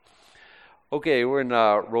Okay, we're in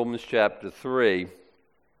Romans chapter 3.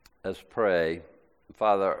 Let's pray.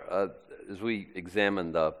 Father, as we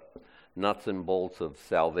examine the nuts and bolts of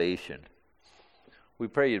salvation, we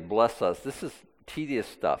pray you'd bless us. This is tedious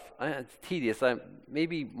stuff. It's tedious.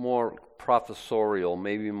 Maybe more professorial,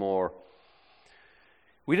 maybe more...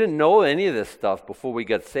 We didn't know any of this stuff before we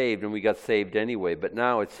got saved, and we got saved anyway, but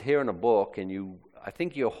now it's here in a book, and I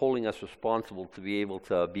think you're holding us responsible to be able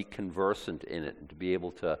to be conversant in it, and to be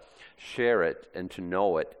able to share it, and to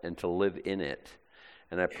know it, and to live in it.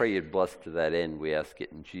 And I pray you'd bless to that end. We ask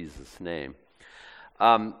it in Jesus' name.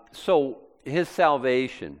 So his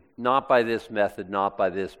salvation, not by this method, not by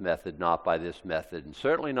this method, not by this method, and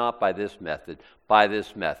certainly not by this method, by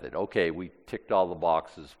this method. Okay, we ticked all the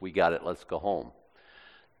boxes. We got it. Let's go home.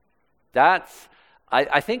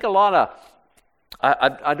 I think a lot of...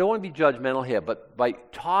 I don't want to be judgmental here, but by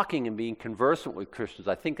talking and being conversant with Christians,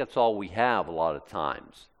 I think that's all we have a lot of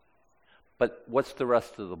times. But what's the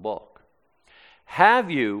rest of the book?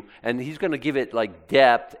 Have you, and he's going to give it like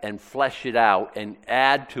depth and flesh it out and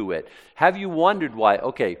add to it. Have you wondered why,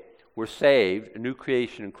 okay, we're saved, a new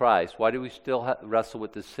creation in Christ, why do we still wrestle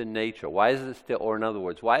with this sin nature? Why is it still, or in other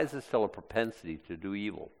words, why is there still a propensity to do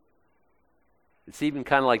evil? It's even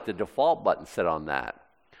kind of like the default button set on that.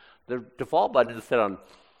 The default button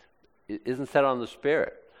isn't set on the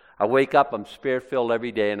Spirit. I wake up, I'm Spirit-filled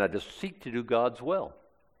every day, and I just seek to do God's will.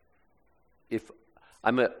 If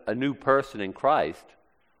I'm a new person in Christ,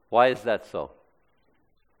 why is that so?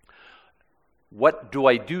 What do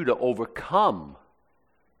I do to overcome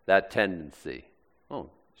that tendency? Oh,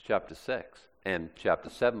 it's chapter 6 and chapter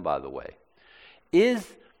 7, by the way. Is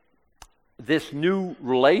this new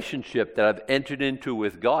relationship that I've entered into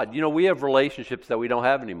with God. You know, we have relationships that we don't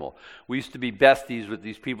have anymore. We used to be besties with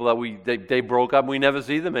these people that they broke up and we never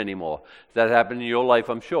see them anymore. That happened in your life,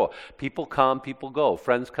 I'm sure. People come, people go.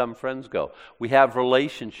 Friends come, friends go. We have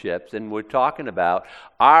relationships, and we're talking about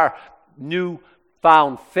our new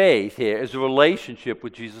found faith here is a relationship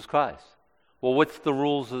with Jesus Christ. Well, what's the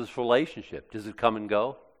rules of this relationship? Does it come and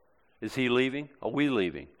go? Is he leaving? Are we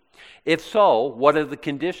leaving? If so, what are the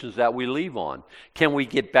conditions that we leave on? Can we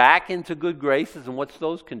get back into good graces, and what's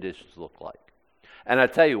those conditions look like? And I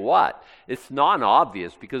tell you what, it's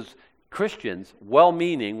non-obvious because Christians,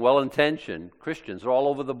 well-meaning, well-intentioned Christians, are all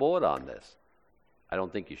over the board on this. I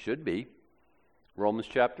don't think you should be. Romans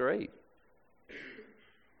chapter 8.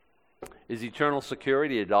 Is eternal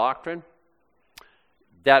security a doctrine?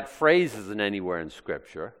 That phrase isn't anywhere in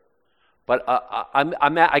Scripture. But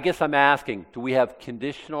I guess I'm asking, do we have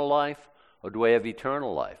conditional life or do we have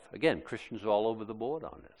eternal life? Again, Christians are all over the board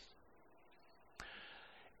on this.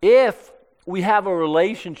 If we have a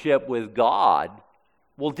relationship with God,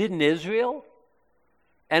 well, didn't Israel?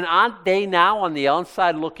 And aren't they now on the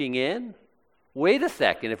outside looking in? Wait a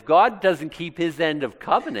second, if God doesn't keep his end of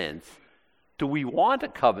covenants, do we want a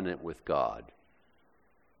covenant with God?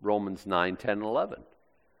 Romans 9, 10, 11.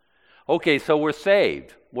 Okay, so we're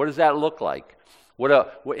saved. What does that look like?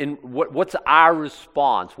 What's our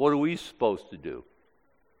response? What are we supposed to do?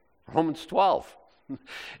 Romans 12.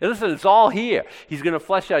 Listen, it's all here. He's going to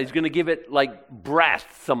flesh out. He's going to give it like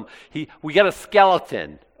breasts. We got a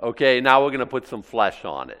skeleton. Okay, now we're going to put some flesh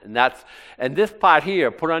on it. And this part here,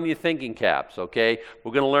 put on your thinking caps, okay?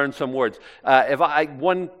 We're going to learn some words.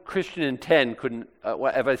 One Christian in 10 couldn't,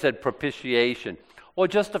 if I said propitiation, or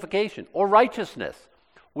justification, or righteousness,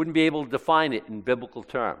 wouldn't be able to define it in biblical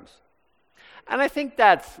terms. And I think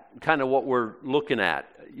that's kind of what we're looking at.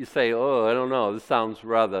 You say, oh, I don't know, this sounds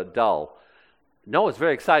rather dull. No, it's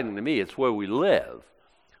very exciting to me. It's where we live.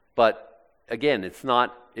 But again, it's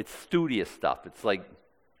studious stuff. It's like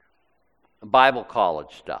Bible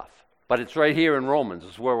college stuff. But it's right here in Romans.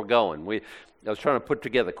 It's where we're going. I was trying to put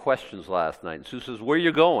together questions last night. And Sue says, where are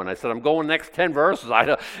you going? I said, I'm going next 10 verses.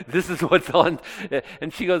 This is what's on.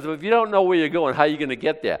 And she goes, well, if you don't know where you're going, how are you going to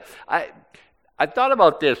get there? I thought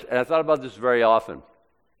about this, and I thought about this very often.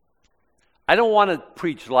 I don't want to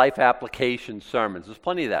preach life application sermons. There's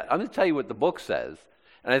plenty of that. I'm going to tell you what the book says.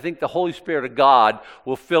 And I think the Holy Spirit of God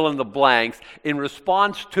will fill in the blanks in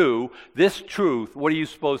response to this truth. What are you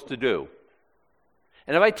supposed to do?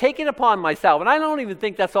 And if I take it upon myself, and I don't even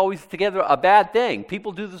think that's always together a bad thing.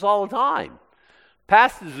 People do this all the time.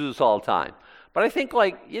 Pastors do this all the time. But I think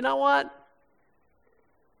you know what?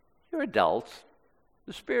 You're adults.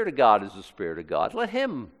 The Spirit of God is the Spirit of God. Let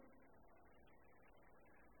Him.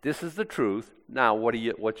 This is the truth. Now,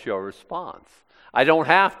 what's your response? I don't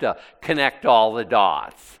have to connect all the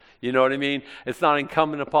dots. You know what I mean? It's not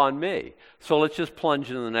incumbent upon me. So let's just plunge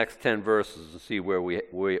into the next 10 verses and see where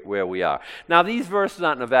we are. Now, these verses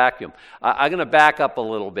aren't in a vacuum. I'm going to back up a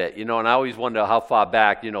little bit, and I always wonder how far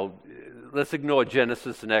back, let's ignore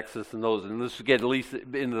Genesis and Exodus and those, and let's get at least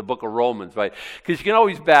into the book of Romans, right? Because you can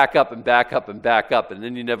always back up and back up and back up, and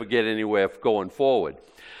then you never get anywhere going forward.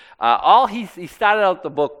 He started out the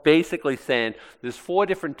book basically saying there's 4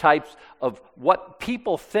 different types of what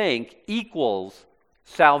people think equals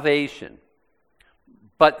salvation,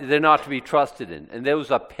 but they're not to be trusted in. And there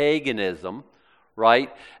was a paganism,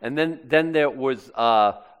 right? And then there was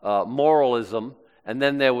moralism, and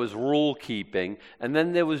then there was rule keeping, and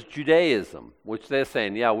then there was Judaism, which they're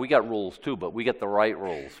saying, yeah, we got rules too, but we got the right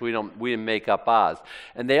rules. We didn't make up ours.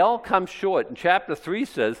 And they all come short. And chapter 3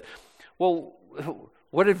 says, well,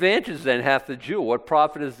 what advantage then hath the Jew? What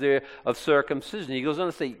profit is there of circumcision? He goes on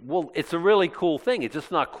to say, well, it's a really cool thing. It's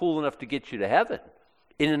just not cool enough to get you to heaven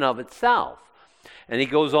in and of itself. And he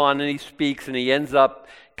goes on and he speaks and he ends up,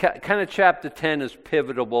 kind of chapter 10 is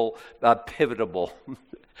pivotal. I'm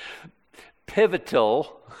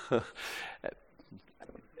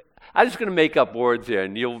just going to make up words here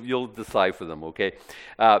and you'll decipher them, okay?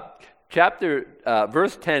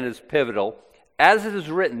 Verse 10 is pivotal. As it is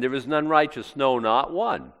written, there is none righteous, no, not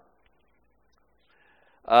one.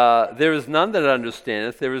 There is none that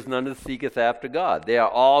understandeth, there is none that seeketh after God. They are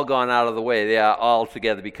all gone out of the way. They are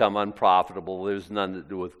altogether become unprofitable. There is none that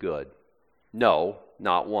doeth good. No,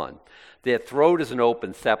 not one. Their throat is an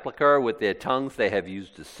open sepulchre. With their tongues they have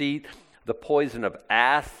used deceit. The poison of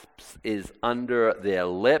asps is under their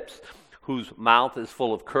lips, whose mouth is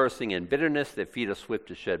full of cursing and bitterness. Their feet are swift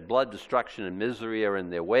to shed blood. Destruction and misery are in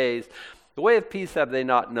their ways. The way of peace have they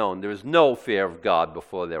not known. There is no fear of God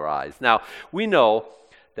before their eyes. Now, we know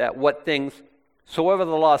that what things soever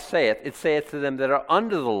the law saith, it saith to them that are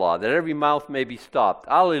under the law, that every mouth may be stopped.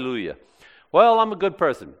 Hallelujah. Well, I'm a good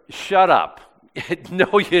person. Shut up.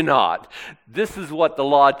 No, you're not. This is what the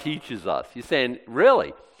law teaches us. You're saying,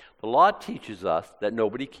 really? The law teaches us that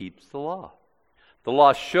nobody keeps the law. The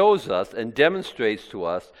law shows us and demonstrates to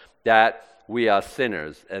us that we are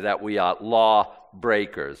sinners and that we are law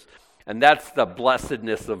breakers. And that's the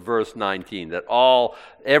blessedness of verse 19, that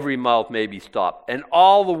every mouth may be stopped, and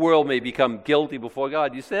all the world may become guilty before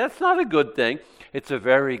God. You say, that's not a good thing. It's a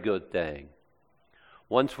very good thing.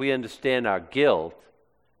 Once we understand our guilt,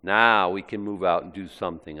 now we can move out and do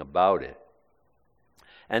something about it.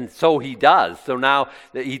 And so he does. So now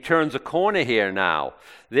he turns a corner here now.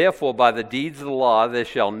 Therefore, by the deeds of the law, there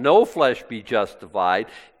shall no flesh be justified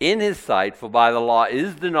in his sight, for by the law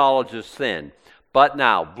is the knowledge of sin. But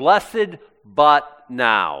now, blessed but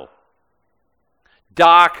now.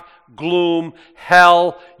 Dark, gloom,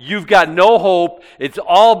 hell, you've got no hope. It's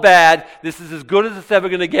all bad. This is as good as it's ever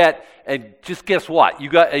going to get. And just guess what? You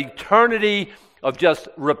got eternity of just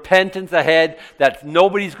repentance ahead that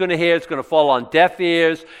nobody's going to hear. It's going to fall on deaf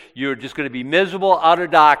ears. You're just going to be miserable, utter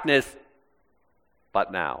darkness.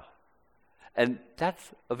 But now. And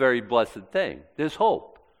that's a very blessed thing. There's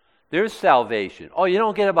hope. There's salvation. Oh, you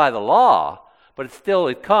don't get it by the law. But still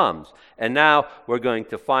it comes. And now we're going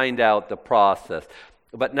to find out the process.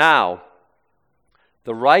 But now,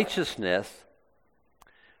 the righteousness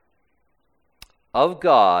of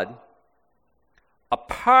God,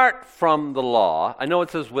 apart from the law, I know it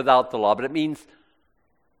says without the law, but it means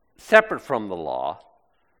separate from the law.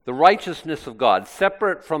 The righteousness of God,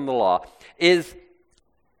 separate from the law, is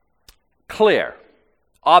clear,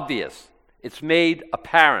 obvious. It's made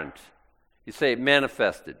apparent. You say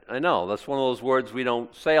manifested. I know, that's one of those words we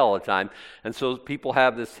don't say all the time, and so people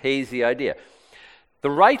have this hazy idea. The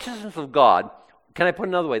righteousness of God, can I put it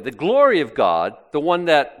another way? The glory of God, the one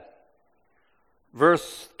that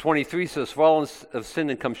verse 23 says, for all have sinned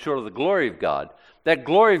and come short of the glory of God. That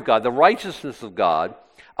glory of God, the righteousness of God,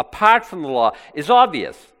 apart from the law, is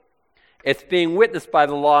obvious. It's being witnessed by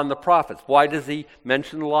the law and the prophets. Why does he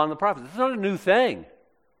mention the law and the prophets? It's not a new thing.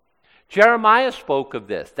 Jeremiah spoke of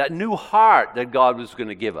this, that new heart that God was going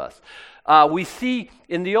to give us. We see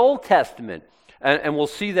in the Old Testament, and we'll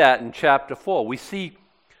see that in chapter 4, we see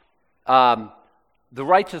the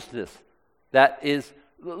righteousness that is,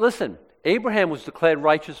 listen, Abraham was declared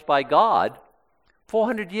righteous by God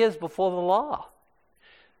 400 years before the law.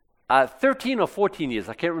 13 or 14 years,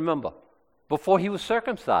 I can't remember, before he was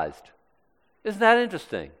circumcised. Isn't that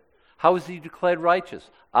interesting? How was he declared righteous?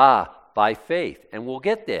 By faith. And we'll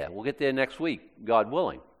get there. We'll get there next week, God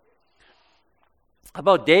willing. How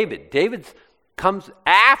about David? David comes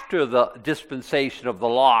after the dispensation of the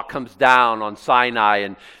law comes down on Sinai,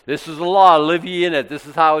 and this is the law, live ye in it. This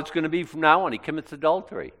is how it's going to be from now on. He commits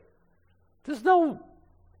adultery. There's no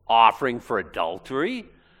offering for adultery.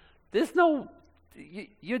 There's no,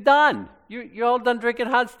 you're done. You're all done drinking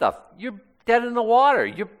hot stuff. You're dead in the water.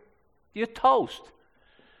 You're toast.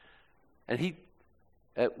 And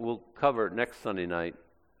we'll cover next Sunday night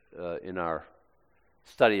in our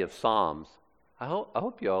study of Psalms. I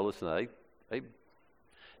hope you all listen.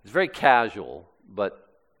 It's very casual, but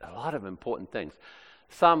a lot of important things.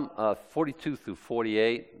 Psalm 42 through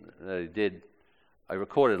 48 that I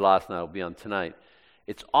recorded last night, will be on tonight.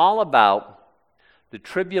 It's all about the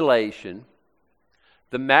tribulation,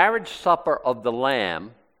 the marriage supper of the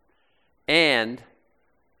Lamb, and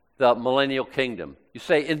the millennial kingdom. You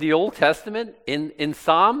say, in the Old Testament, in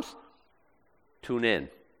Psalms? Tune in.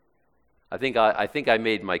 I think I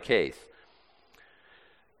made my case.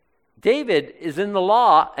 David is in the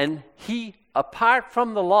law, and he, apart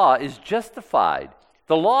from the law, is justified.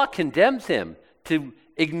 The law condemns him to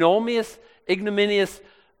ignominious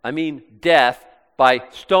death by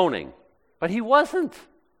stoning. But he wasn't.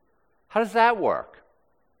 How does that work?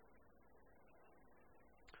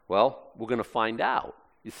 Well, we're going to find out.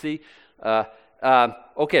 You see,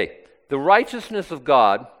 okay, the righteousness of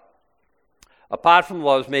God, apart from the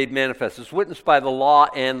law, is made manifest. It's witnessed by the law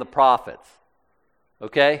and the prophets.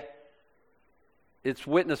 Okay? It's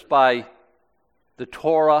witnessed by the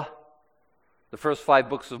Torah, the first 5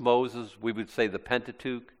 books of Moses, we would say the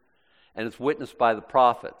Pentateuch, and it's witnessed by the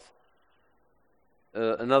prophets.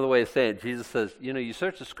 Another way of saying it, Jesus says, you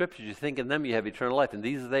search the Scriptures, you think in them you have eternal life, and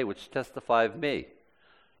these are they which testify of me,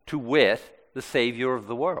 to wit, the Savior of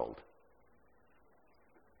the world.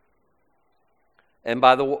 And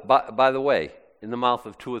by the way, in the mouth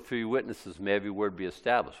of 2 or 3 witnesses may every word be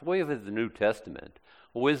established. We have the New Testament.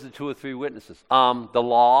 Well, where's the 2 or 3 witnesses? The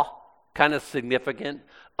law, kind of significant.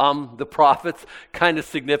 The prophets, kind of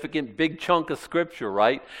significant. Big chunk of Scripture,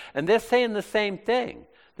 right? And they're saying the same thing.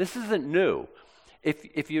 This isn't new.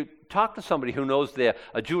 If you talk to somebody who knows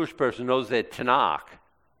a Jewish person knows their Tanakh,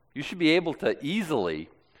 you should be able to easily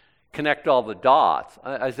connect all the dots.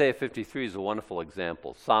 Isaiah 53 is a wonderful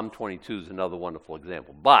example. Psalm 22 is another wonderful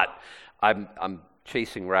example. But I'm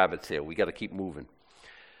chasing rabbits here. We got to keep moving.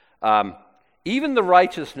 Even the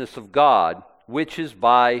righteousness of God, which is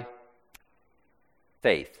by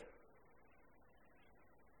faith.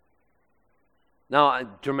 Now, a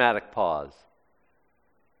dramatic pause.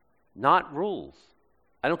 Not rules.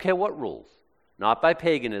 I don't care what rules. Not by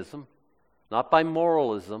paganism. Not by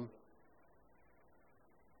moralism.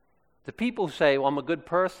 The people who say, well, I'm a good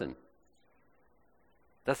person.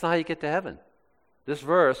 That's not how you get to heaven. This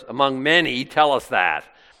verse, among many, tell us that.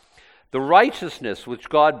 The righteousness which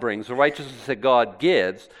God brings, the righteousness that God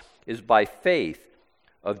gives, is by faith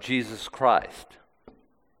of Jesus Christ.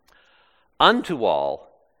 Unto all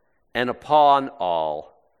and upon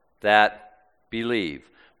all that believe.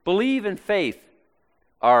 Believe and faith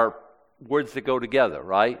are words that go together,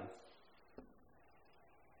 right?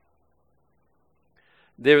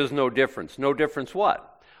 There is no difference. No difference what?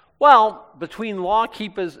 Well, between law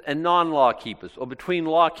keepers and non-law keepers, or between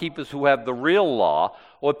law keepers who have the real law,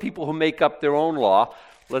 or people who make up their own law.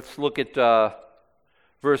 Let's look at chapter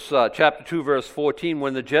 2, verse 14.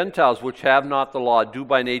 When the Gentiles, which have not the law, do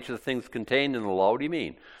by nature the things contained in the law, what do you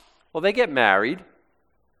mean? Well, they get married.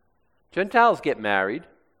 Gentiles get married.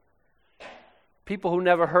 People who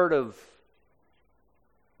never heard of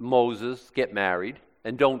Moses get married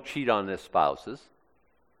and don't cheat on their spouses.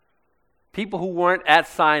 People who weren't at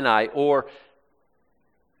Sinai or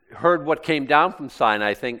heard what came down from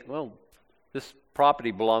Sinai think, well, this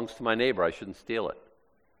property belongs to my neighbor, I shouldn't steal it.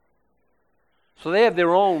 So they have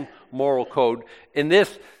their own moral code. In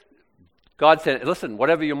this, God said, listen,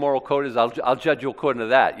 whatever your moral code is, I'll judge you according to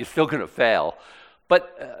that. You're still going to fail.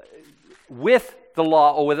 But with the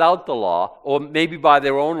law or without the law, or maybe by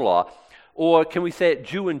their own law, or can we say it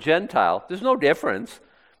Jew and Gentile, there's no difference.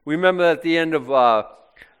 We remember at the end of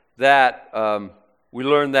we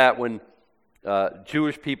learned that when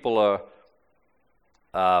Jewish people are,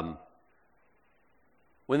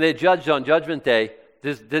 when they're judged on Judgment Day,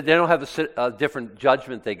 they don't have a different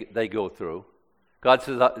judgment they go through. God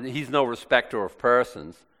says He's no respecter of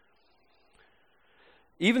persons.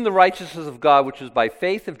 Even the righteousness of God, which is by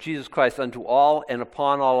faith of Jesus Christ unto all and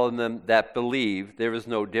upon all of them that believe, there is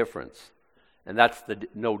no difference. And that's the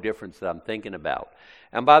no difference that I'm thinking about.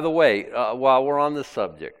 And by the way, while we're on this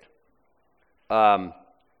subject, the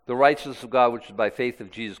righteousness of God, which is by faith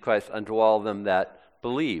of Jesus Christ unto all of them that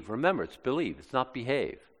believe. Remember, it's believe, it's not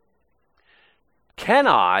behave. Can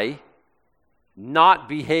I not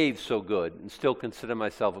behave so good and still consider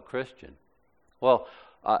myself a Christian? Well,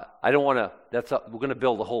 I don't want to, we're going to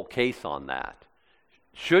build a whole case on that.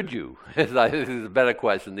 Should you? This is a better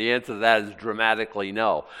question. The answer to that is dramatically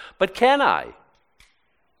no. But can I?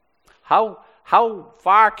 How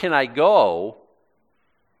far can I go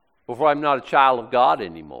before I'm not a child of God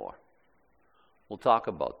anymore? We'll talk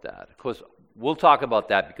about that. Of course, we'll talk about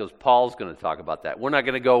that because Paul's going to talk about that. We're not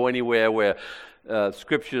going to go anywhere where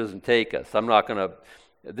Scripture doesn't take us. I'm not going to.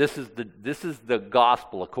 This is the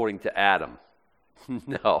gospel according to Adam.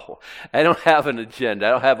 No, I don't have an agenda.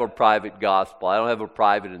 I don't have a private gospel. I don't have a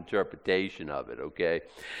private interpretation of it, okay?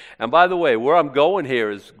 And by the way, where I'm going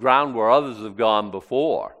here is ground where others have gone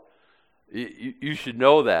before. You should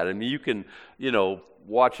know that. I mean, you can,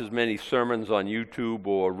 watch as many sermons on YouTube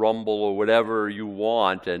or Rumble or whatever you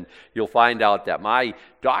want, and you'll find out that my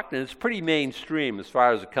doctrine is pretty mainstream as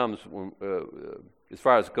far as it comes, as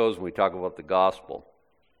far as it goes when we talk about the gospel.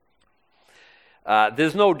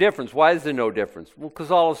 There's no difference. Why is there no difference? Well, because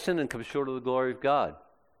all have sinned and come short of the glory of God.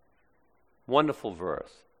 Wonderful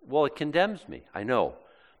verse. Well, it condemns me, I know.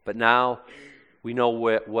 But now we know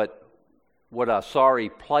what our sorry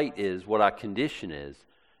plight is, what our condition is.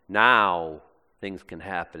 Now things can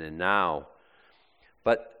happen, and now.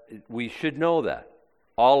 But we should know that.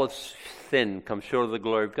 All of sin comes short of the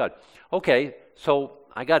glory of God. Okay, so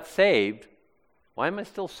I got saved. Why am I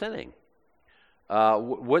still sinning?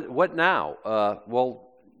 What now? Well,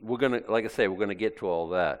 we're going to, like I say, we're going to get to all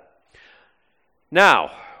that.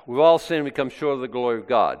 Now, we've all sinned, we come short of the glory of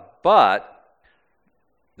God. But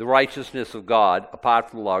the righteousness of God, apart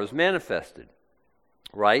from the law, is manifested.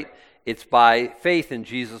 Right? It's by faith in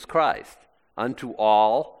Jesus Christ, unto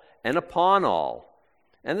all and upon all.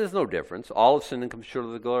 And there's no difference. All have sinned and come short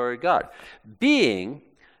of the glory of God. Being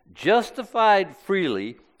justified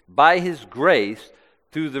freely by his grace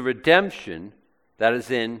through the redemption that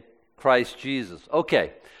is in Christ Jesus.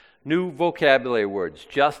 Okay, new vocabulary words,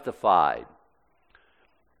 justified.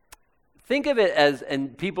 Think of it as,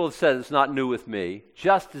 and people have said it's not new with me,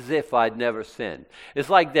 just as if I'd never sinned. It's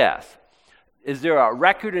like this. Is there a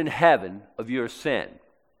record in heaven of your sin?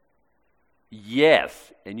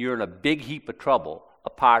 Yes, and you're in a big heap of trouble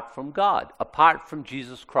apart from God, apart from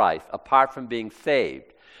Jesus Christ, apart from being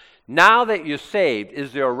saved. Now that you're saved,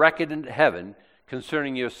 is there a record in heaven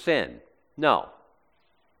concerning your sin? No.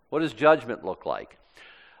 What does judgment look like?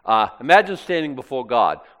 Imagine standing before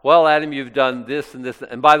God. Well, Adam, you've done this and this.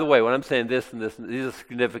 And by the way, when I'm saying this and this, these are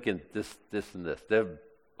significant, this and this.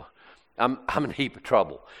 I'm in a heap of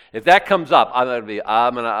trouble. If that comes up, I'm going to be, I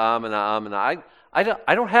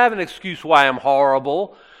don't have an excuse why I'm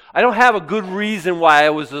horrible. I don't have a good reason why I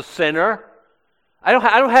was a sinner. I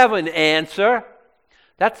don't have an answer.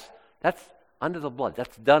 That's under the blood.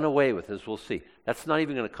 That's done away with, as we'll see. That's not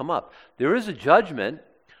even going to come up. There is a judgment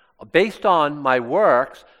based on my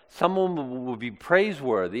works. Someone will be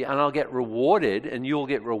praiseworthy, and I'll get rewarded, and you'll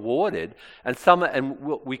get rewarded. And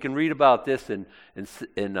we can read about this in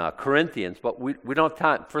Corinthians, but we don't have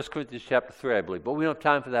time. 1 Corinthians chapter 3, I believe, but we don't have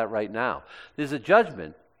time for that right now. There's a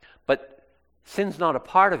judgment, but sin's not a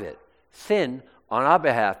part of it. Sin, on our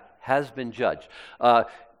behalf, has been judged. I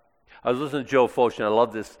was listening to Joe Focht, and I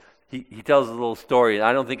love this. He tells a little story, and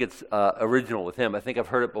I don't think it's original with him. I think I've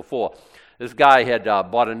heard it before. This guy had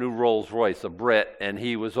bought a new Rolls Royce, a Brit, and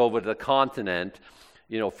he was over the continent,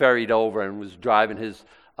 ferried over, and was driving his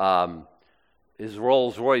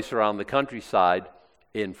Rolls Royce around the countryside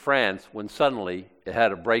in France when suddenly it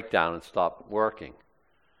had a breakdown and stopped working.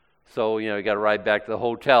 So, he got to ride back to the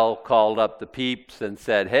hotel, called up the peeps and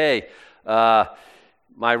said, hey,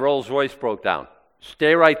 my Rolls Royce broke down.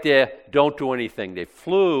 Stay right there. Don't do anything. They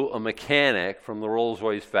flew a mechanic from the Rolls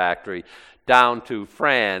Royce factory down to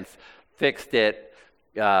France, fixed it,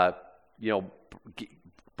 brought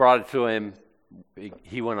it to him.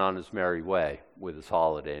 He went on his merry way with his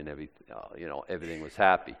holiday and everything was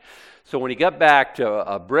happy. So when he got back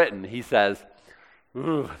to Britain, he says,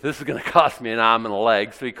 this is going to cost me an arm and a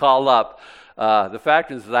leg. So he called up the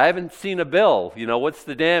factory and says, I haven't seen a bill. What's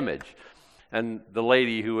the damage? And the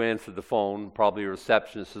lady who answered the phone, probably a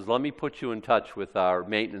receptionist, says, let me put you in touch with our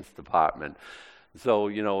maintenance department. So,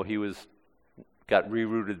 he got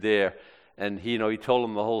rerouted there. And he told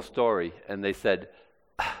them the whole story. And they said,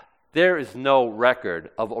 there is no record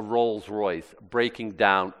of a Rolls Royce breaking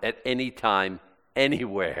down at any time,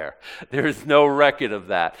 anywhere. There is no record of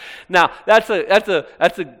that. Now, that's a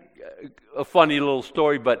funny little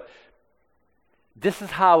story, but this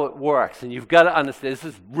is how it works, and you've got to understand, this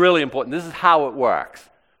is really important. This is how it works.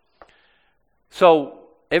 So,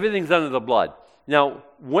 everything's under the blood. Now,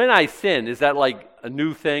 when I sin, is that like a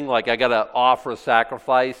new thing, like I got to offer a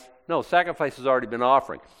sacrifice? No, sacrifice has already been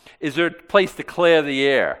offering. Is there a place to clear the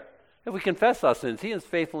air? If we confess our sins, he is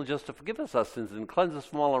faithful and just to forgive us our sins and cleanse us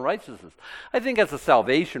from all unrighteousness. I think that's a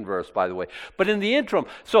salvation verse, by the way. But in the interim,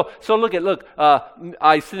 so look,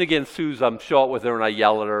 I sin against Suze, I'm short with her, and I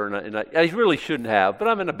yell at her, and I really shouldn't have, but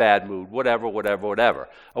I'm in a bad mood, whatever.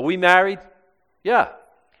 Are we married? Yeah.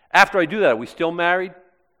 After I do that, are we still married?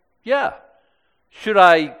 Yeah. Should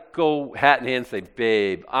I go hat in hand and say,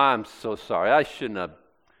 babe, I'm so sorry, I shouldn't have?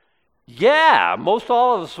 Yeah, most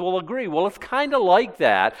all of us will agree. Well, it's kind of like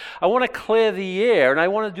that. I want to clear the air, and I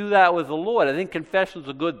want to do that with the Lord. I think confession is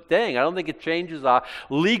a good thing. I don't think it changes our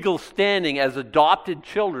legal standing as adopted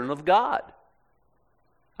children of God.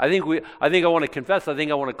 I think I want to confess. I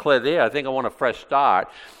think I want to clear the air. I think I want a fresh start.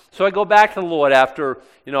 So I go back to the Lord after,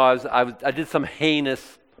 I did some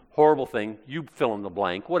heinous, horrible thing. You fill in the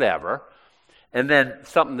blank, whatever. And then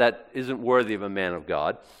something that isn't worthy of a man of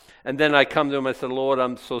God. And then I come to him, I said, Lord,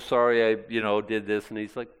 I'm so sorry I, did this. And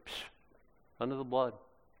he's like, under the blood.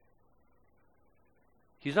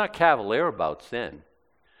 He's not cavalier about sin.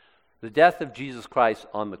 The death of Jesus Christ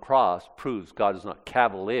on the cross proves God is not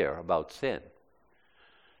cavalier about sin.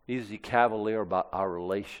 Neither is he cavalier about our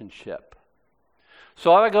relationship.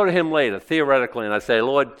 So I go to him later, theoretically, and I say,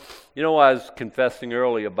 Lord, I was confessing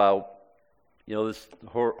earlier about, this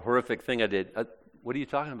horrific thing I did. What are you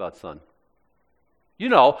talking about, son?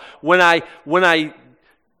 When I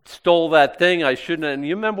stole that thing, I shouldn't have. And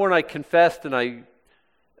you remember when I confessed and I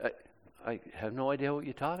have no idea what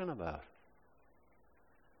you're talking about.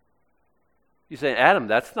 You say, Adam,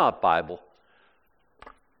 that's not Bible.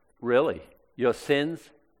 Really? Your sins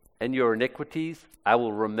and your iniquities I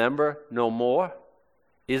will remember no more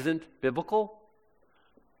isn't biblical?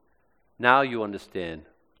 Now you understand,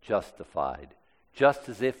 justified. Just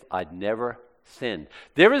as if I'd never sinned.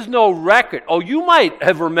 There is no record. Oh, you might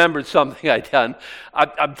have remembered something I'd done.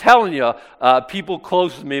 I'm telling you, people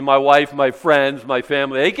close to me, my wife, my friends, my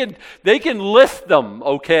family, they can list them,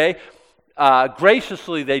 okay?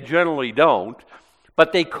 Graciously, they generally don't,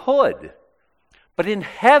 but they could. But in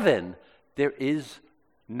heaven, there is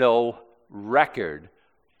no record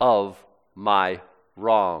of my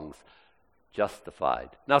wrongs. Justified.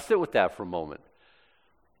 Now sit with that for a moment.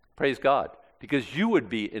 Praise God. Because you would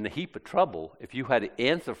be in a heap of trouble if you had to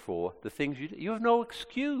answer for the things you did. You have no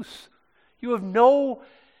excuse. You have no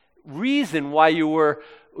reason why you were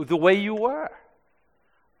the way you were.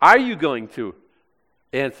 Are you going to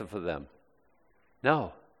answer for them?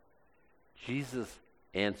 No. Jesus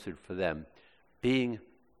answered for them, being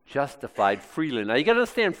justified freely. Now you got to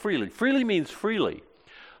understand freely. Freely means freely.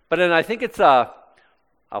 But then I think it's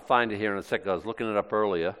I'll find it here in a second. I was looking it up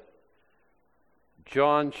earlier.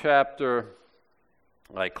 John chapter,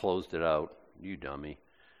 I closed it out. You dummy.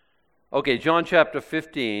 Okay, John chapter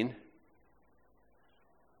 15.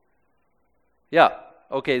 Yeah,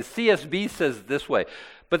 okay, CSB says this way.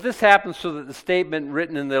 But this happened so that the statement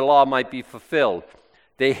written in their law might be fulfilled.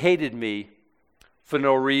 They hated me for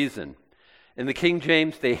no reason. In the King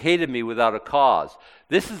James, they hated me without a cause.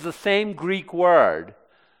 This is the same Greek word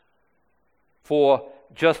for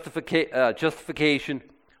justification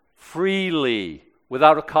freely,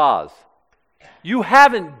 without a cause. I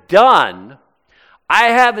haven't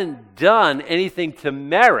done anything to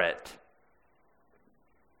merit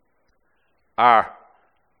our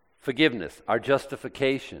forgiveness, our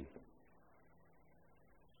justification.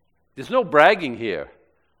 There's no bragging here,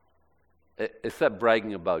 except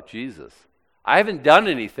bragging about Jesus. I haven't done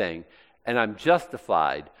anything, and I'm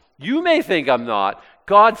justified. You may think I'm not.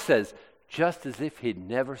 God says, just as if he'd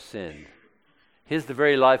never sinned. Here's the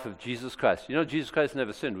very life of Jesus Christ. Jesus Christ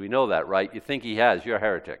never sinned. We know that, right? You think he has, you're a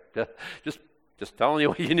heretic. Just telling you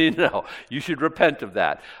what you need to know. You should repent of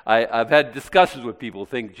that. I've had discussions with people who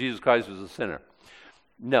think Jesus Christ was a sinner.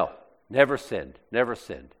 No, never sinned, never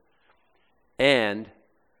sinned. And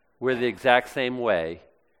we're the exact same way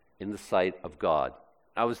in the sight of God.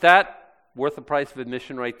 Now, is that worth the price of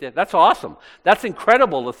admission right there? That's awesome. That's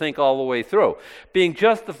incredible to think all the way through. Being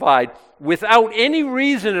justified without any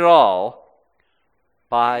reason at all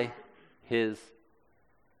by his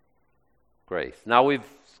grace. Now we've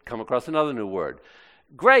come across another new word.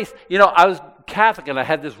 Grace. I was Catholic and I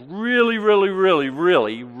had this really, really, really,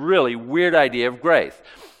 really, really weird idea of grace.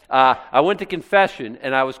 I went to confession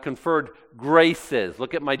and I was conferred graces.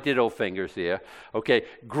 Look at my ditto fingers here. Okay,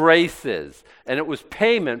 graces. And it was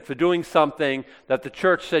payment for doing something that the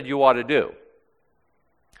church said you ought to do.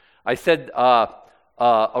 I said a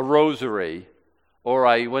rosary, or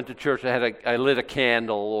I went to church, I lit a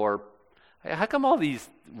candle, or how come all these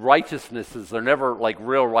righteousnesses are never like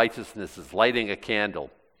real righteousnesses, lighting a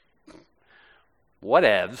candle?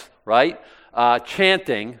 Whatevs, right?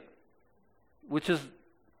 Chanting, which is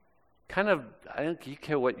kind of, I don't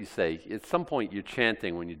care what you say. At some point you're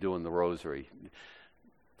chanting when you're doing the rosary.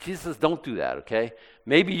 Jesus says, don't do that, okay?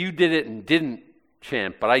 Maybe you did it and didn't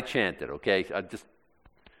chant, but I chanted, okay? Just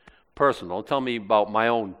personal. Don't tell me about my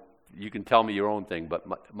own. You can tell me your own thing,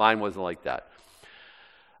 but mine wasn't like that.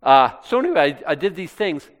 So anyway, I did these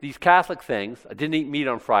things, these Catholic things. I didn't eat meat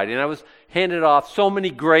on Friday, and I was handed off so many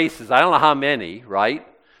graces. I don't know how many, right?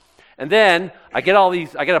 And then I get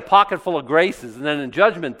a pocket full of graces, and then in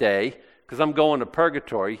Judgment Day, because I'm going to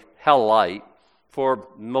purgatory, hell light, for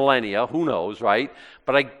millennia, who knows, right?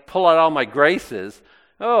 But I pull out all my graces.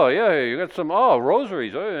 Oh, yeah, you got some,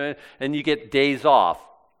 rosaries. And you get days off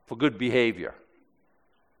for good behavior.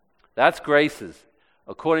 That's graces,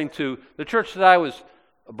 according to the church that I was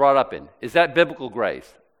brought up in. Is that biblical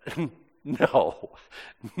grace? No.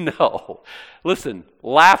 Listen,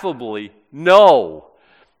 laughably, no.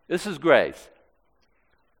 This is grace.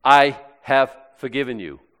 I have forgiven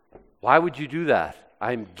you. Why would you do that?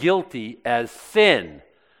 I'm guilty as sin.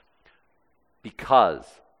 Because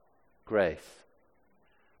grace.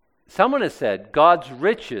 Someone has said, God's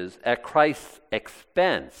riches at Christ's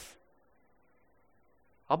expense.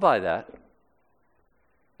 I'll buy that.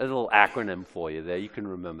 There's a little acronym for you there. You can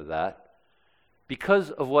remember that. Because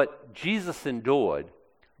of what Jesus endured,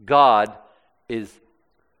 I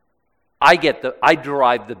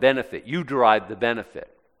derive the benefit. You derive the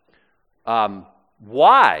benefit.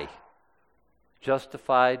 Why?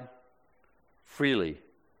 Justified freely.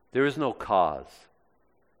 There is no cause.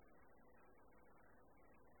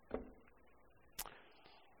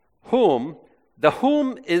 The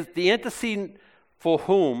whom is the antecedent for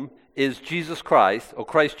whom is Jesus Christ, or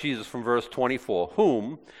Christ Jesus from verse 24,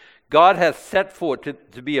 whom God has set forth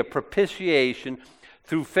to be a propitiation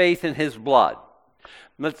through faith in his blood.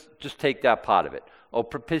 Let's just take that part of it. Oh,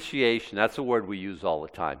 propitiation, that's a word we use all the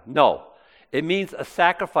time. No, it means a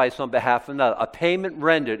sacrifice on behalf of another, a payment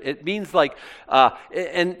rendered. It means like,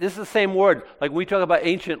 and this is the same word, like we talk about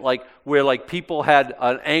ancient, like where like people had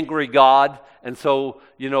an angry God, and so,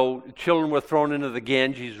 children were thrown into the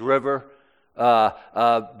Ganges River.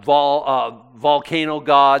 Volcano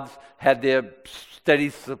gods had their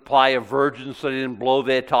steady supply of virgins so they didn't blow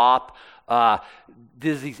their top.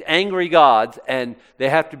 There's these angry gods, and they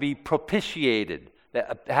have to be propitiated.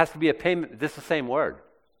 There has to be a payment. This is the same word.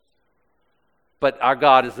 But our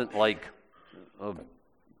God isn't like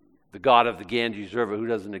the God of the Ganges River who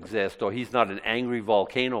doesn't exist, or he's not an angry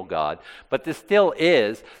volcano god. But there still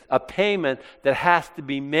is a payment that has to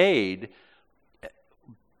be made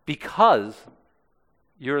because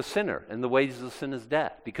you're a sinner, and the wages of sin is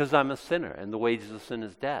death. Because I'm a sinner, and the wages of sin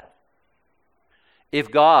is death. If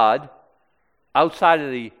God, outside of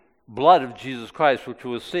the blood of Jesus Christ, which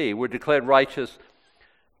we'll see, we're declared righteous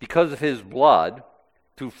because of his blood,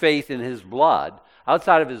 through faith in his blood,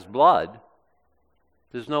 outside of his blood,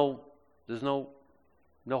 there's no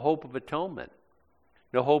hope of atonement.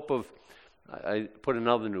 No hope of, I put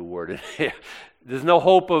another new word in here. There's no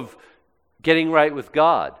hope of getting right with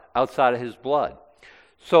God outside of his blood.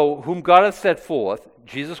 So, whom God hath set forth,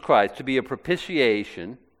 Jesus Christ, to be a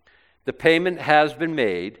propitiation, the payment has been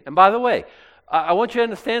made. And by the way, I want you to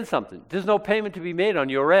understand something. There's no payment to be made on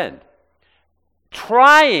your end.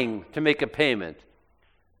 Trying to make a payment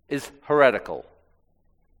is heretical.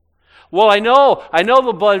 Well, I know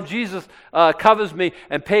the blood of Jesus covers me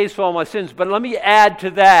and pays for all my sins, but let me add to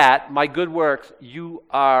that my good works. You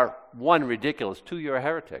are, one, ridiculous. Two, you're a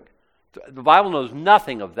heretic. The Bible knows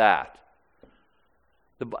nothing of that.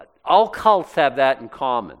 All cults have that in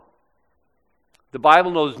common. The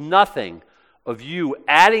Bible knows nothing of you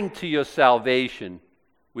adding to your salvation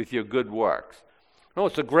with your good works. No,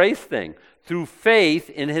 it's a grace thing. Through faith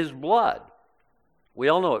in his blood. We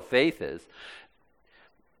all know what faith is.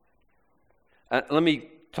 Let me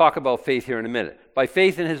talk about faith here in a minute. By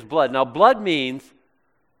faith in his blood. Now, blood means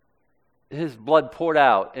his blood poured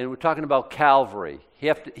out, and we're talking about Calvary. He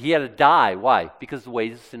had to die. Why? Because the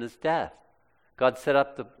wages of sin is death. God set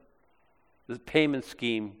up the payment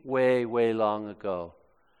scheme way, way long ago.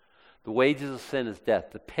 The wages of sin is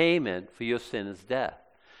death. The payment for your sin is death.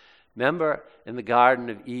 Remember in the Garden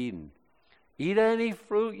of Eden, eat any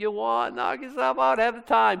fruit you want, knock yourself out, have the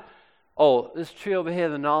time. Oh, this tree over here,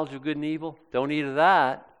 the knowledge of good and evil, don't eat of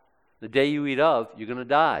that. The day you eat of, you're going to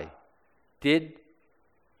die. Did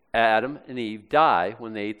Adam and Eve die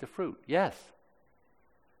when they ate the fruit? Yes.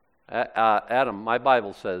 Adam, my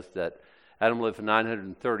Bible says that Adam lived for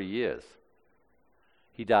 930 years.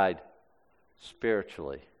 He died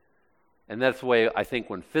spiritually. And that's the way I think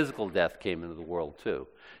when physical death came into the world too.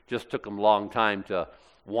 Just took him a long time to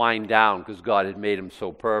wind down because God had made him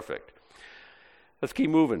so perfect. Let's keep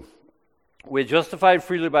moving. We're justified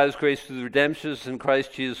freely by his grace through the redemption in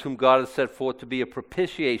Christ Jesus, whom God has set forth to be a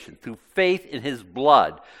propitiation through faith in his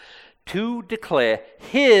blood, to declare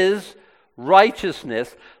his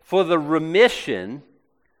righteousness for the remission,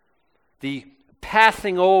 the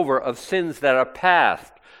passing over of sins that are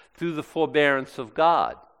past through the forbearance of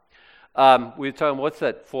God. We were talking, what's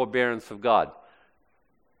that forbearance of God?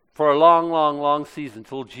 For a long, long, long season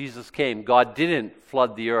until Jesus came, God didn't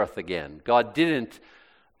flood the earth again. God didn't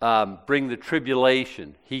bring the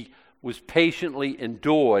tribulation. He was patiently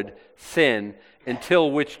endured sin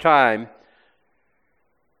until which time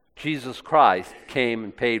Jesus Christ came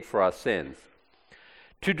and paid for our sins.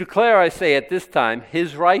 To declare, I say, at this time,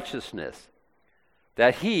 his righteousness,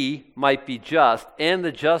 that he might be just and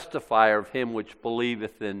the justifier of him which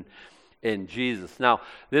believeth in Jesus. Now,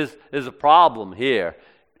 there's a problem here.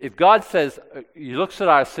 If God says, he looks at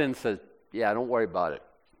our sin and says, yeah, don't worry about it.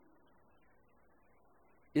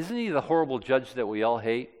 Isn't he the horrible judge that we all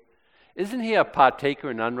hate? Isn't he a partaker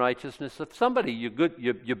in unrighteousness? If somebody, your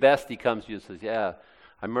bestie comes to you and says, yeah,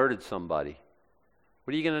 I murdered somebody.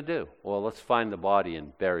 What are you going to do? Well, let's find the body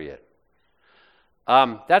and bury it.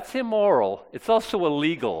 That's immoral. It's also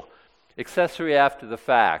illegal. Accessory after the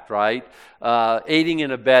fact, right? Aiding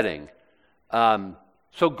and abetting.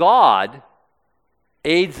 So God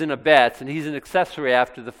aids and abets, and he's an accessory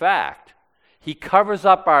after the fact. He covers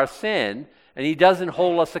up our sin, and he doesn't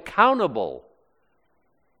hold us accountable.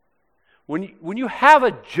 When you have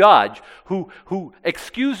a judge who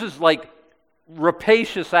excuses like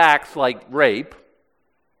rapacious acts like rape,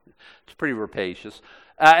 it's pretty rapacious,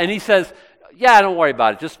 and he says, yeah, don't worry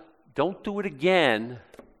about it, just don't do it again.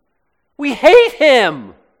 We hate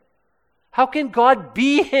him. How can God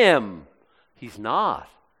be him? He's not.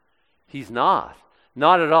 He's not.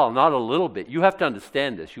 Not at all, not a little bit. You have to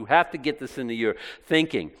understand this. You have to get this into your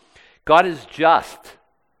thinking. God is just.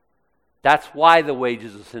 That's why the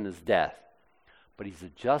wages of sin is death. But he's a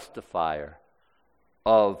justifier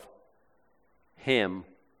of him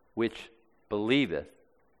which believeth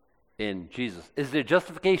in Jesus. Is there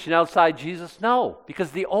justification outside Jesus? No,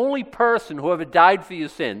 because the only person who ever died for your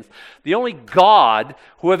sins, the only God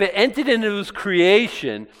who ever entered into his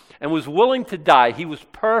creation and was willing to die, he was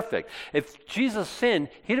perfect. If Jesus sinned,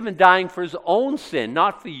 he'd have been dying for his own sin,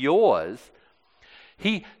 not for yours.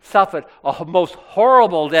 He suffered a most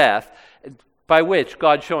horrible death by which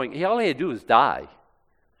God showing, all he had to do is die.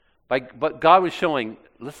 But God was showing,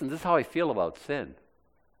 listen, this is how I feel about sin.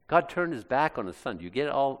 God turned his back on his son. Do you get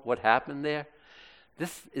all what happened there?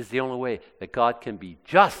 This is the only way that God can be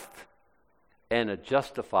just and a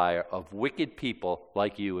justifier of wicked people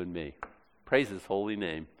like you and me. Praise his holy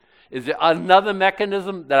name. Is there another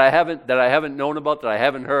mechanism that I haven't known about, that I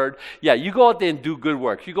haven't heard? Yeah, you go out there and do good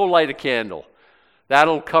works. You go light a candle.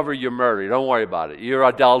 That'll cover your murder. Don't worry about it. Your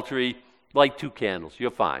adultery, light 2 candles. You're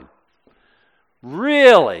fine.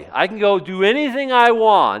 Really, I can go do anything I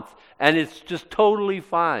want, and it's just totally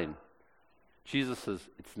fine. Jesus says,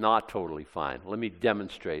 it's not totally fine. Let me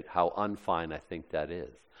demonstrate how unfine I think that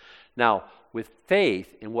is. Now, with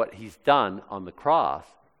faith in what he's done on the cross,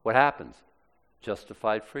 what happens?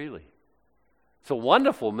 Justified freely. It's a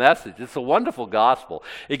wonderful message. It's a wonderful gospel.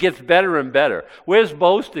 It gets better and better. Where's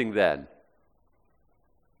boasting then?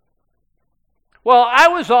 Well, I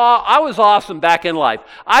was awesome back in life.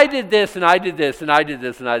 I did this, and I did this, and I did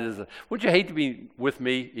this, and I did this. Would you hate to be with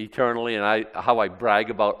me eternally, and how I brag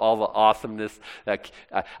about all the awesomeness?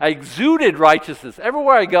 I exuded righteousness.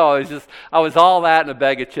 Everywhere I go, I was all that and a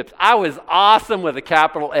bag of chips. I was awesome with a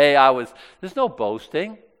capital A. There's no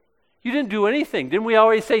boasting. You didn't do anything. Didn't we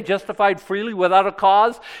always say justified freely without a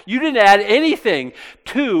cause? You didn't add anything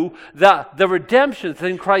to the redemption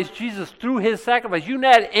in Christ Jesus through his sacrifice. You didn't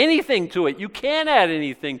add anything to it. You can't add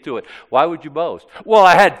anything to it. Why would you boast? Well,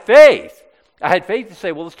 I had faith. I had faith to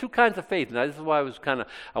say, well, there's 2 kinds of faith. And this is why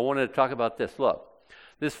I wanted to talk about this. Look,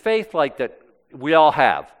 there's faith like that we all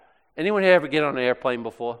have. Anyone here ever get on an airplane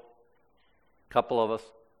before? A couple of us.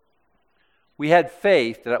 We had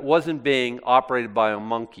faith that it wasn't being operated by a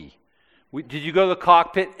monkey. Did you go to the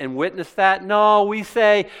cockpit and witness that? No, we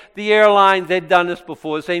say the airlines, they've done this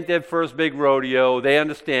before. This ain't their first big rodeo. They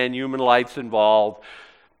understand human life's involved.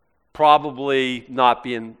 Probably not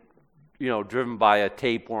being, driven by a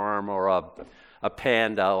tapeworm or a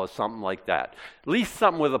panda or something like that. At least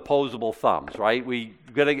something with opposable thumbs, right?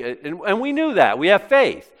 And we knew that. We have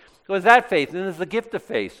faith. So is that faith? And there's the gift of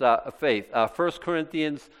faith. 1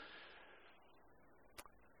 Corinthians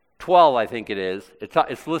 12, I think it is.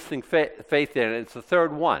 It's listing faith there, and it's the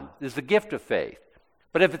third one. There's the gift of faith.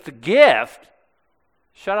 But if it's a gift,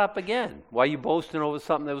 shut up again. Why are you boasting over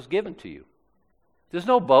something that was given to you? There's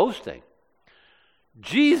no boasting.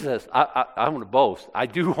 Jesus, I want to boast. I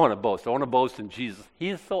do want to boast. I want to boast in Jesus. He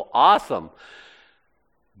is so awesome.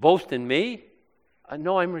 Boast in me?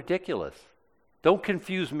 No, I'm ridiculous. Don't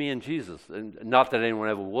confuse me and Jesus. And not that anyone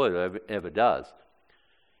ever would or ever does.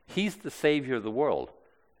 He's the Savior of the world.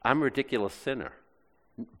 I'm a ridiculous sinner.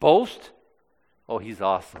 Boast? Oh, he's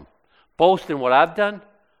awesome. Boast in what I've done?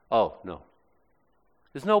 Oh, no.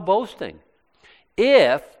 There's no boasting.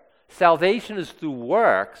 If salvation is through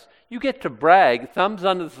works, you get to brag, thumbs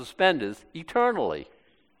under the suspenders, eternally.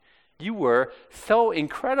 You were so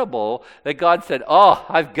incredible that God said, oh,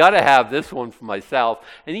 I've got to have this one for myself.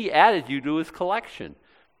 And he added you to his collection.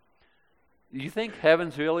 Do you think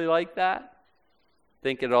heaven's really like that?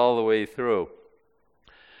 Think it all the way through.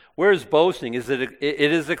 Where is boasting? It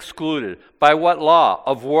is excluded. By what law?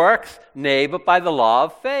 Of works? Nay, but by the law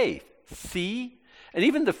of faith. See? And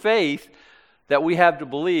even the faith that we have to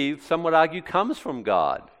believe, some would argue, comes from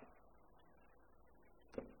God.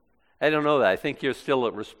 I don't know that. I think you're still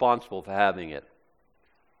responsible for having it.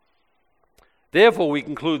 Therefore, we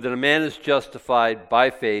conclude that a man is justified by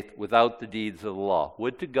faith without the deeds of the law.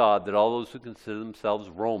 Would to God that all those who consider themselves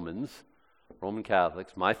Roman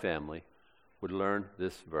Catholics, my family, would learn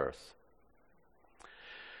this verse.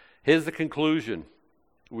 Here's the conclusion.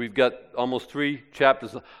 We've got almost 3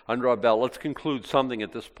 chapters under our belt. Let's conclude something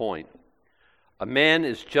at this point. A man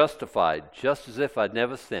is justified, just as if I'd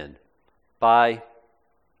never sinned, by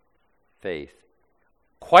faith,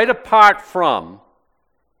 quite apart from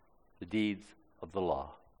the deeds of the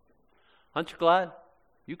law. Aren't you glad?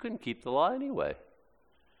 You couldn't keep the law anyway.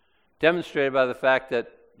 Demonstrated by the fact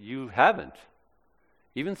that you haven't.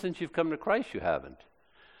 Even since you've come to Christ, you haven't.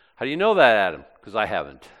 How do you know that, Adam? Because I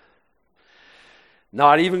haven't.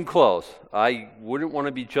 Not even close. I wouldn't want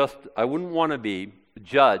to be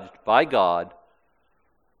judged by God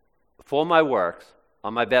for my works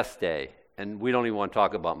on my best day. And we don't even want to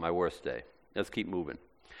talk about my worst day. Let's keep moving.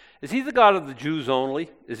 Is he the God of the Jews only?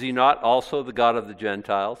 Is he not also the God of the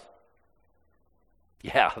Gentiles?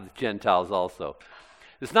 Yeah, the Gentiles also.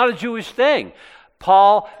 It's not a Jewish thing.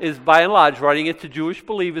 Paul is, by and large, writing it to Jewish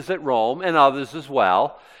believers at Rome and others as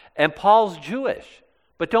well. And Paul's Jewish.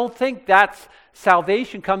 But don't think that's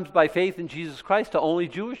salvation comes by faith in Jesus Christ to only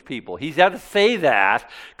Jewish people. He's had to say that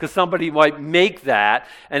because somebody might make that,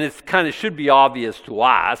 and it kind of should be obvious to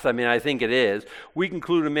us. I mean, I think it is. We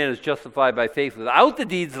conclude a man is justified by faith without the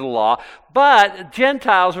deeds of the law, but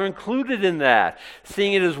Gentiles are included in that,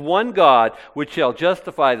 seeing it is one God which shall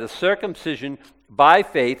justify the circumcision by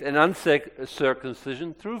faith and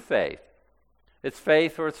uncircumcision through faith. It's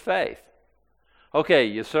faith or it's faith. Okay,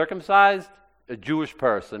 you're circumcised? A Jewish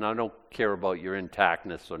person, I don't care about your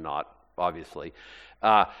intactness or not, obviously.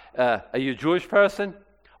 Are you a Jewish person?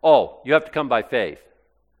 Oh, you have to come by faith.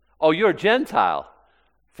 Oh, you're a Gentile.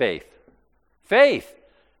 Faith. Faith.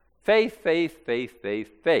 Faith, faith, faith,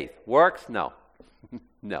 faith, faith. Works? No.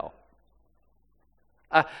 No.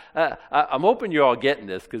 I'm hoping you're all getting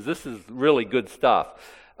this because this is really good stuff.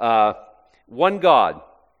 One God,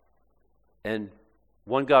 and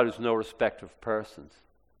one God who's no respect of persons.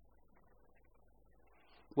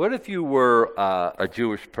 What if you were a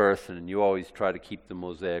Jewish person and you always try to keep the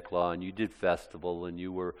Mosaic Law and you did festival and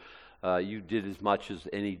you did as much as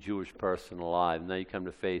any Jewish person alive, and now you come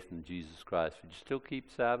to faith in Jesus Christ? Would you still keep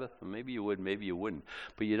Sabbath? Well, maybe you would, maybe you wouldn't.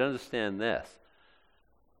 But you'd understand this.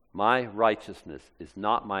 My righteousness is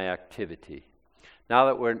not my activity.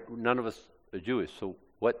 Now that none of us are Jewish, so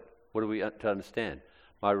what are we to understand?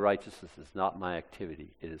 My righteousness is not my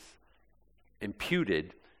activity. It is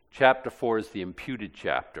imputed. Chapter 4 is the imputed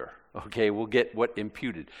chapter. Okay, we'll get what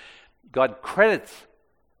imputed. God credits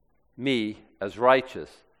me as righteous,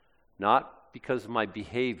 not because of my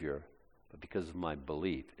behavior, but because of my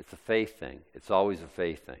belief. It's a faith thing. It's always a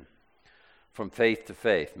faith thing. From faith to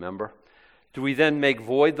faith, remember? Do we then make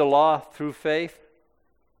void the law through faith?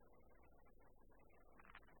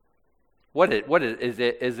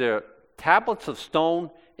 Is there tablets of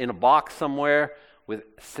stone in a box somewhere with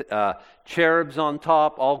cherubs on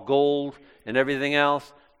top, all gold and everything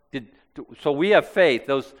else? So we have faith.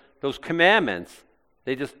 Those commandments,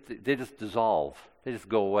 they just dissolve. They just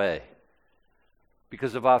go away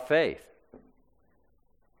because of our faith.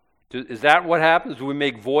 Is that what happens? Do we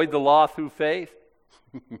make void the law through faith?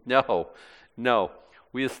 No.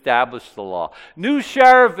 We establish the law. New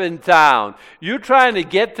sheriff in town. You're trying to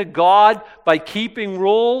get to God by keeping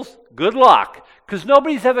rules? Good luck, because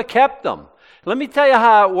nobody's ever kept them. Let me tell you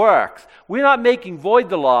how it works. We're not making void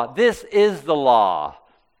the law. This is the law.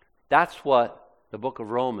 That's what the book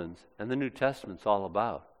of Romans and the New Testament's all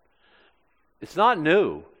about. It's not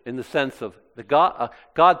new in the sense of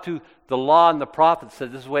God through the law and the prophets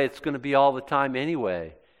said this is the way it's going to be all the time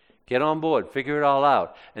anyway. Get on board. Figure it all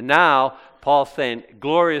out. And now, Paul's saying,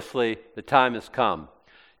 gloriously, the time has come.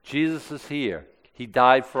 Jesus is here. He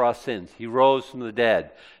died for our sins. He rose from the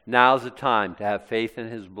dead. Now's the time to have faith in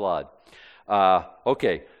his blood.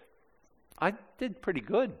 Okay. I did pretty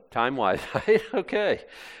good time-wise, right? Okay.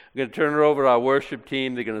 I'm going to turn it over to our worship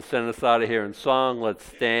team. They're going to send us out of here in song. Let's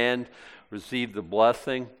stand, receive the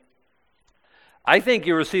blessing. I think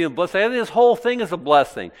you're receiving a blessing. I think this whole thing is a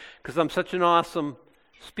blessing because I'm such an awesome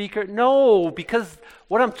speaker. No, because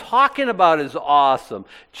what I'm talking about is awesome.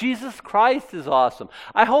 Jesus Christ is awesome.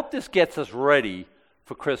 I hope this gets us ready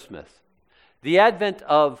for Christmas. The advent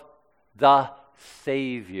of the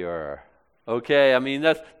Savior. Okay, I mean,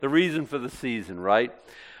 that's the reason for the season, right?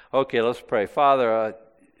 Okay, let's pray. Father,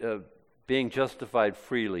 being justified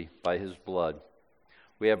freely by his blood,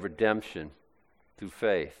 we have redemption through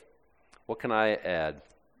faith. What can I add?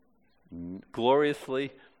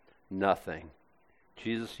 Gloriously, nothing.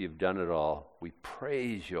 Jesus, you've done it all. We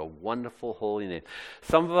praise your wonderful holy name.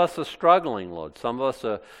 Some of us are struggling, Lord. Some of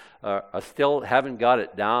us are still haven't got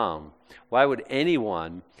it down. Why would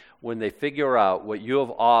anyone, when they figure out what you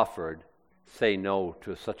have offered, say no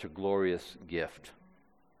to such a glorious gift?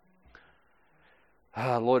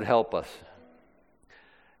 Lord, help us.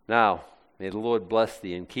 Now, may the Lord bless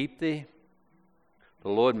thee and keep thee. The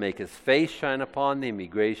Lord make his face shine upon thee and be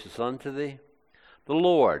gracious unto thee. The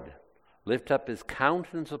Lord lift up his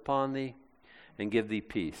countenance upon thee and give thee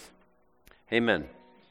peace. Amen.